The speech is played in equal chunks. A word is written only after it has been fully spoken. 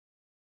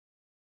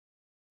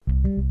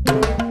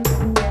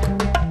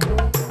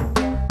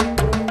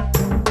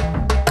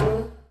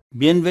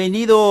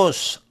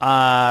Bienvenidos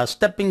a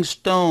Stepping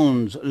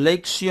Stones,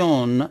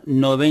 lección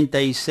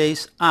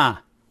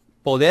 96A.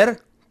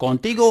 Poder,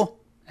 Contigo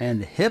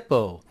and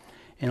Hippo.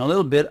 In a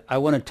little bit, I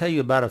want to tell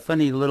you about a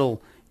funny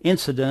little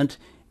incident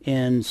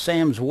in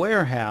Sam's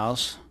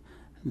warehouse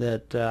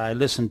that I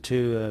listened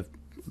to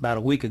about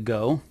a week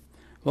ago.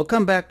 We'll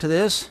come back to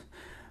this.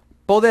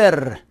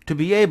 Poder, to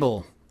be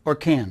able, or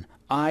can.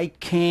 I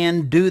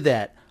can do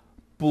that.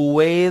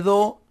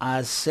 Puedo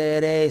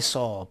hacer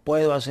eso.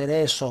 Puedo hacer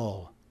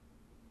eso.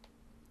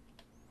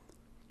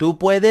 ¿Tú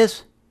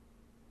puedes?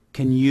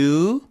 Can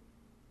you?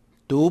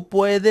 ¿Tú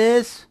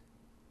puedes?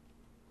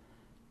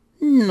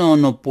 No,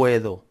 no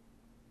puedo.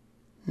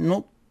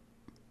 No.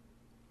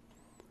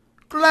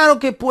 Claro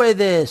que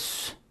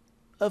puedes.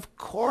 Of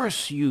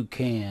course you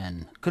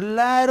can.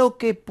 Claro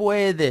que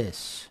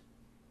puedes.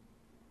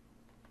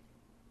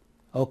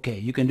 Okay,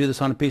 you can do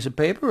this on a piece of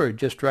paper or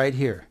just right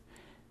here.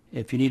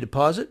 If you need to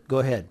pause it, go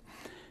ahead.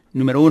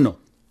 Número uno.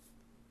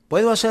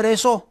 ¿Puedo hacer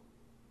eso?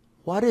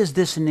 What is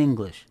this in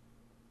English?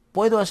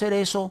 ¿Puedo hacer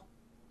eso?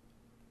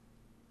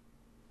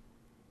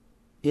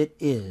 It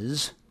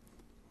is,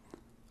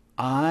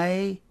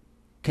 I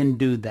can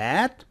do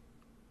that.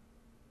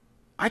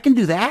 I can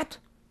do that?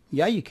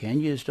 Yeah, you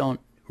can. You just don't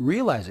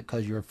realize it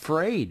because you're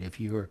afraid. If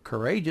you were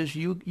courageous,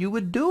 you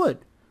would do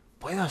it.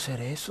 ¿Puedo hacer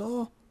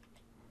eso?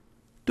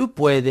 Tú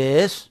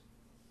puedes.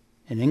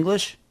 In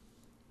English,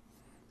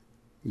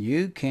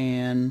 you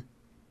can.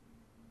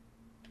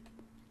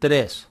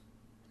 Tres.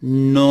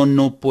 No,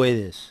 no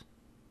puedes.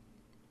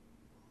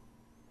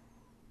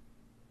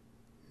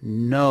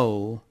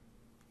 No,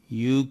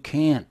 you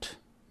can't.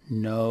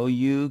 No,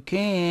 you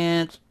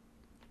can't.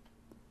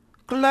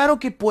 Claro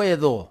que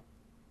puedo.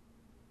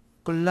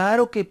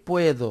 Claro que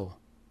puedo.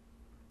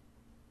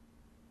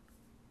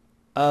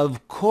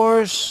 Of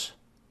course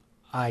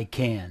I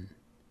can.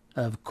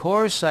 Of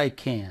course I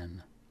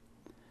can.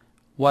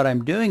 What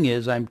I'm doing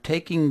is I'm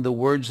taking the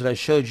words that I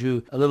showed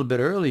you a little bit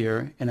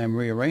earlier and I'm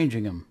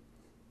rearranging them.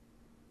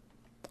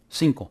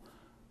 Cinco.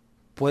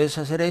 ¿Puedes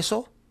hacer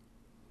eso?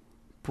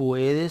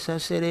 ¿Puedes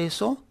hacer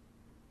eso?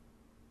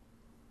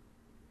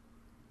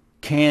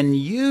 Can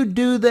you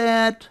do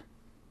that?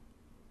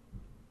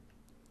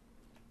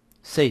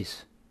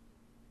 Seis.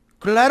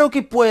 Claro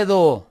que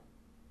puedo.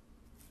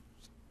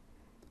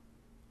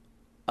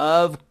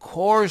 Of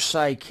course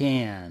I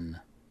can.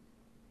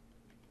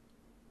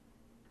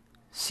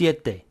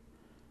 Siete.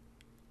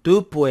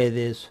 Tú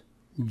puedes,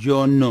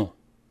 yo no.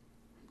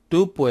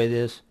 Tú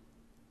puedes,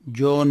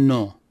 yo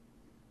no.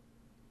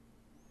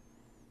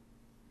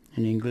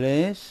 In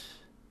English,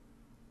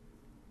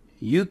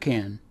 you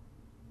can,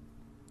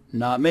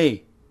 not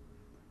me.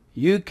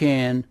 You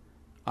can,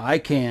 I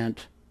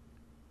can't.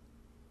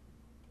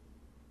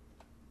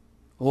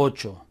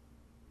 Ocho.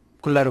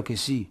 Claro que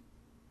sí.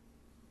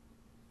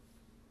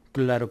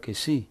 Claro que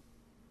sí.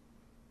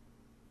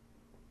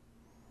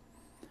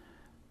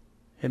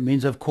 It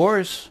means of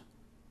course,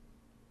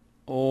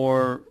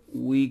 or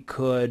we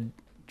could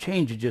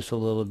change it just a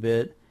little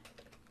bit.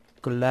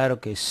 Claro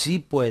que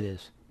sí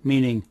puedes,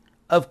 meaning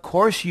of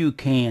course you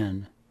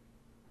can.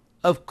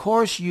 Of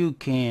course you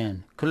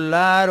can.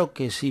 Claro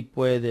que sí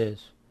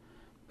puedes.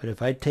 But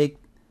if I take,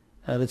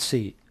 let's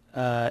see,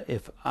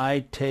 if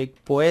I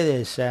take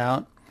puedes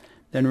out,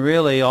 then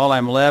really all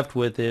I'm left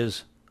with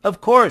is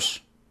of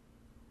course.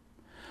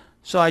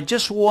 So I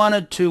just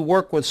wanted to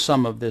work with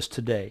some of this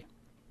today.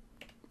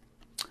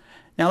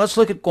 Now let's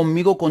look at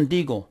conmigo,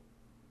 contigo.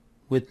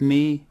 With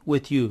me,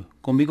 with you.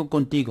 Conmigo,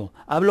 contigo.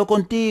 Hablo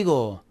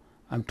contigo.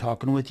 I'm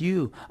talking with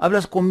you.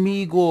 Hablas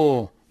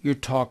conmigo. You're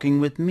talking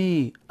with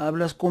me.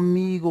 Hablas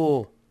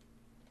conmigo.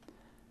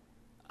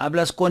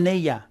 Hablas con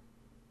ella.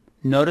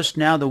 Notice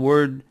now the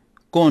word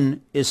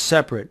con is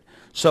separate.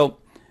 So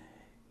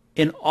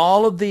in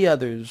all of the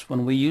others,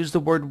 when we use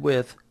the word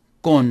with,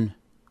 con,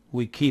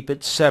 we keep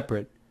it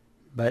separate.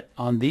 But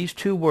on these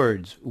two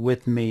words,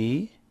 with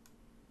me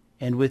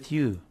and with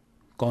you,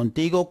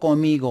 contigo,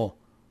 conmigo,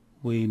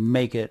 we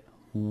make it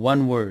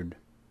one word.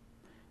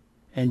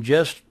 And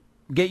just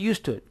get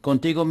used to it.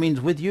 Contigo means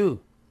with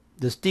you.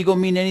 Does tigo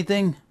mean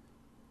anything?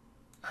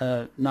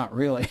 Not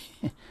really.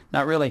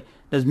 Not really.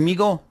 Does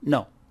migo?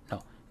 No,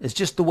 no. It's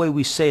just the way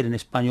we say it in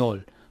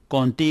Espanol.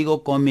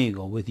 Contigo,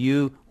 conmigo. With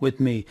you, with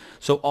me.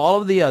 So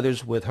all of the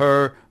others, with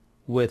her,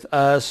 with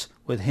us,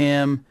 with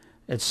him,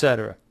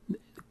 etc.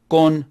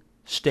 Con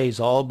stays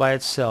all by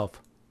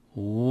itself.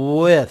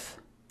 With.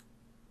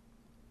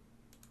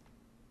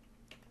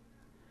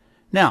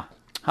 Now,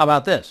 how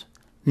about this?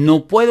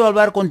 No puedo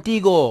hablar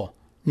contigo.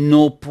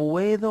 No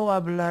puedo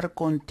hablar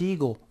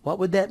contigo. What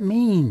would that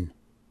mean?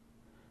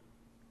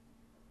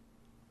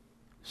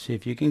 See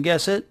if you can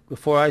guess it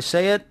before I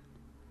say it.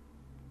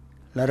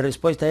 La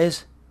respuesta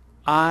es,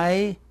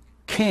 I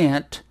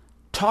can't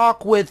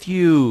talk with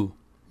you.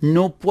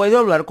 No puedo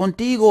hablar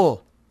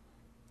contigo.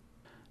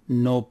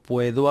 No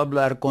puedo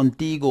hablar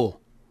contigo.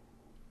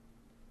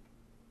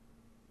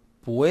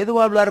 Puedo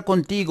hablar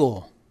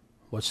contigo.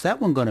 What's that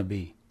one going to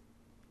be?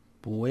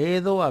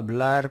 Puedo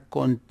hablar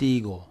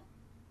contigo.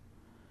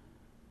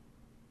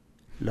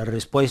 La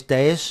respuesta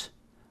es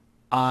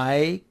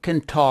I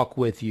can talk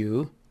with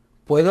you.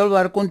 Puedo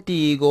hablar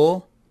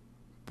contigo.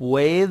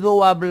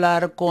 Puedo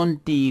hablar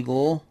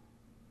contigo.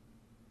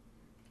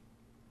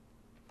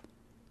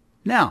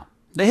 Now,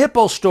 the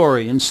hippo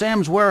story in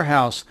Sam's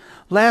warehouse.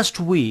 Last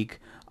week,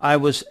 I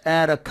was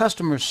at a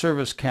customer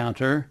service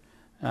counter.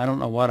 I don't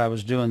know what I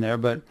was doing there,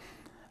 but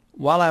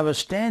while I was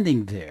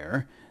standing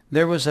there,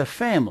 there was a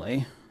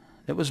family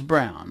that was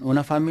brown,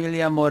 una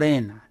familia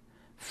morena,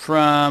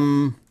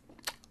 from,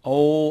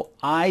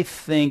 I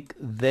think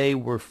they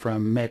were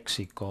from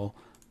Mexico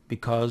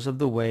because of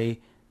the way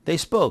they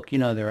spoke. You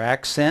know, their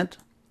accent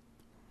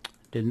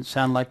didn't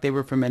sound like they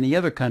were from any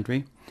other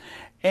country.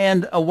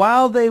 And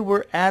while they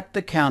were at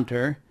the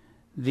counter,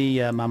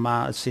 the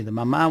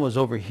mama was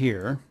over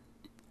here,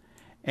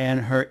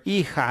 and her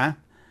hija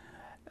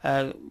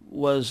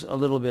was a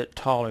little bit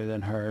taller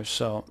than her,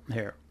 so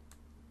here.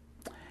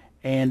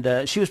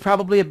 And she was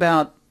probably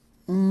about,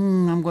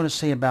 I'm going to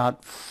say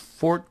about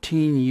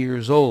 14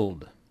 years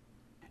old.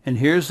 And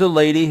here's the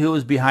lady who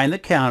was behind the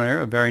counter,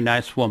 a very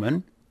nice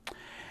woman.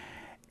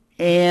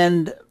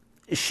 And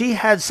she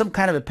had some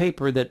kind of a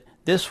paper that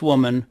this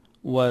woman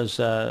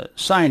was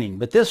signing.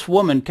 But this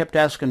woman kept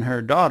asking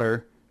her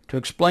daughter to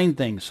explain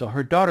things. So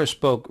her daughter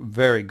spoke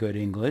very good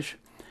English.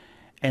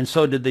 And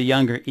so did the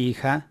younger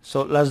hija.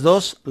 So las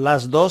dos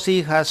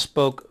hijas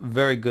spoke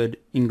very good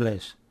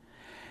English.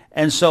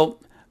 And so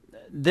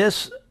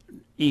this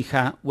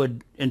hija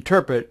would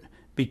interpret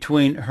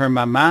between her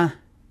mamá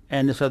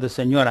and this other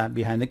señora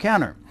behind the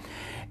counter.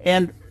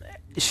 And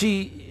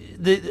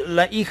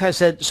la hija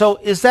said, so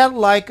is that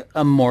like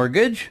a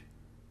mortgage?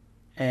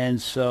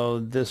 And so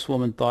this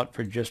woman thought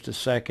for just a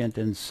second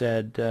and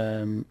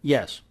said,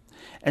 yes.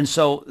 And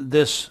so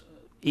this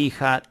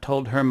hija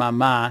told her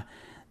mamá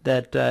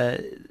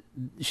that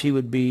she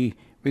would be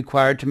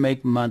required to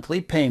make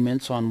monthly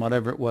payments on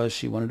whatever it was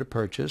she wanted to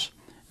purchase.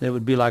 That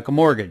would be like a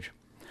mortgage.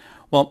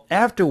 Well,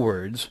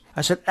 afterwards,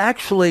 I said,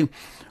 actually,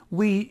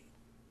 we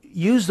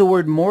use the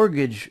word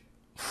mortgage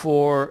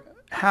for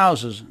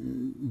houses,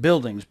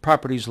 buildings,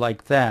 properties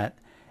like that,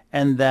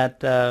 and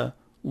that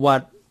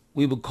what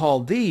we would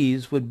call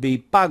these would be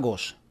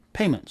pagos,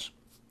 payments.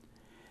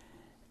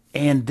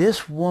 And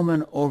this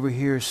woman over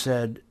here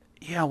said,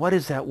 yeah, what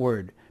is that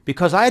word?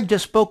 Because I had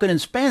just spoken in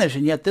Spanish,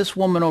 and yet this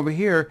woman over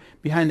here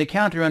behind the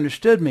counter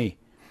understood me.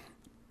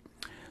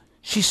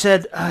 She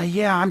said,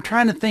 yeah, I'm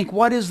trying to think,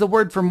 what is the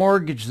word for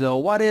mortgage, though?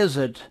 What is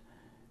it?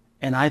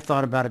 And I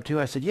thought about it, too.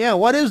 I said, yeah,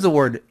 what is the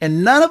word?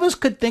 And none of us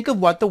could think of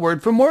what the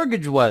word for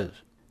mortgage was.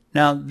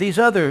 Now, this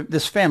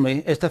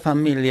family, esta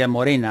familia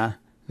morena,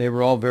 they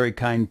were all very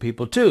kind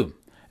people, too.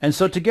 And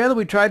so together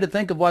we tried to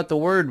think of what the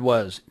word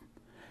was.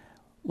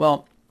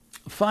 Well,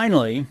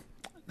 finally,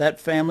 that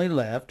family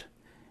left.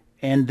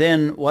 And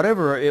then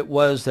whatever it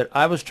was that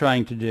I was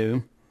trying to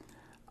do,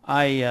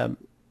 I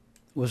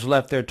was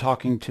left there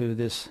talking to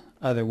this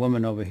other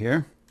woman over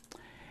here.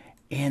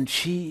 And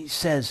she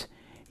says,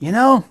 you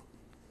know,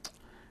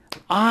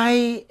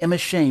 I am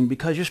ashamed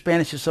because your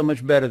Spanish is so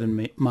much better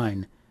than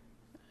mine.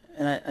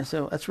 And I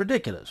said, well, that's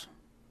ridiculous.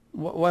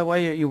 Why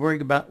are you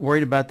worried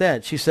about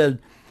that? She said,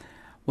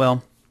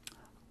 well,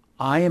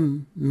 I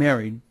am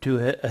married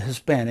to a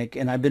Hispanic,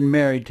 and I've been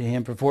married to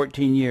him for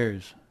 14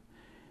 years.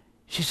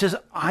 She says,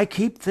 I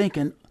keep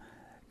thinking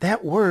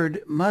that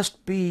word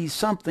must be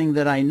something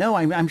that I know.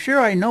 I'm sure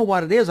I know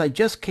what it is. I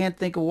just can't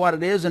think of what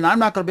it is, and I'm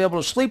not going to be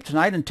able to sleep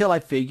tonight until I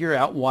figure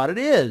out what it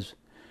is.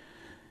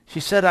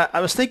 She said, I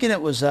was thinking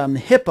it was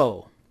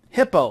hippo.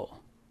 Hippo.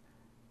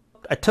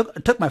 I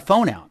took my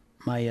phone out,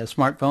 my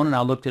smartphone, and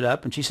I looked it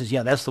up, and she says,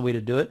 yeah, that's the way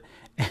to do it.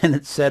 And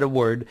it said a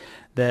word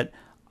that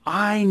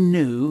I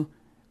knew,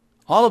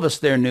 all of us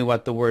there knew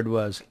what the word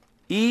was.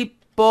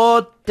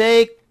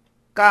 Hipoteca.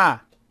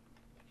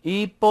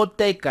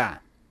 Hipoteca.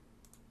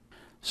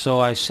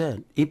 So I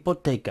said,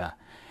 hipoteca.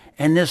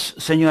 And this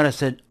señora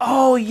said,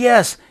 oh,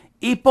 yes,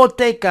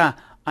 hipoteca.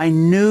 I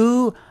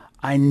knew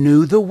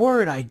the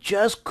word. I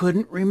just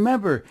couldn't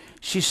remember.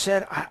 She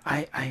said,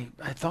 I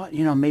thought,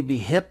 maybe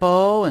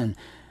hippo. And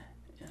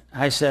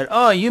I said,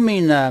 oh, you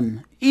mean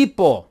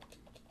hipo.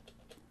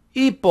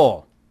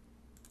 Hipo.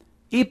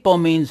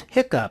 Hipo means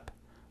hiccup.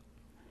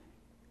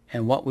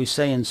 And what we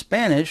say in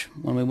Spanish,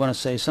 when we want to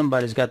say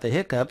somebody's got the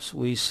hiccups,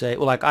 we say,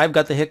 well, like I've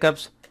got the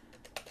hiccups,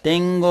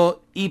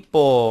 tengo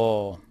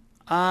hipo.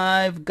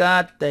 I've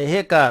got the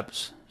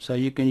hiccups. So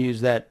you can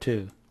use that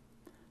too.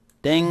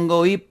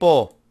 Tengo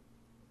hipo.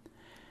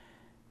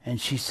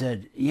 And she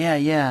said,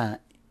 yeah,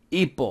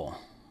 hipo.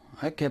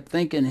 I kept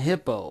thinking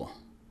hippo.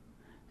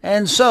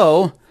 And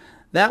so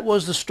that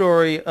was the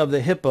story of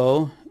the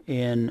hippo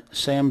in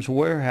Sam's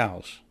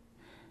warehouse.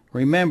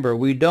 Remember,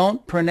 we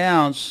don't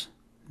pronounce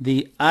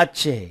the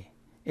H.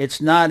 It's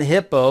not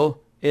hippo,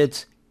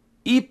 it's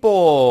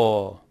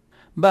hippo.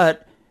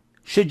 But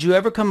should you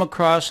ever come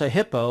across a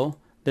hippo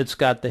that's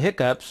got the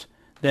hiccups,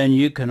 then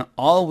you can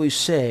always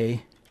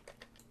say,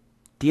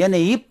 tiene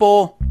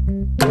hipo.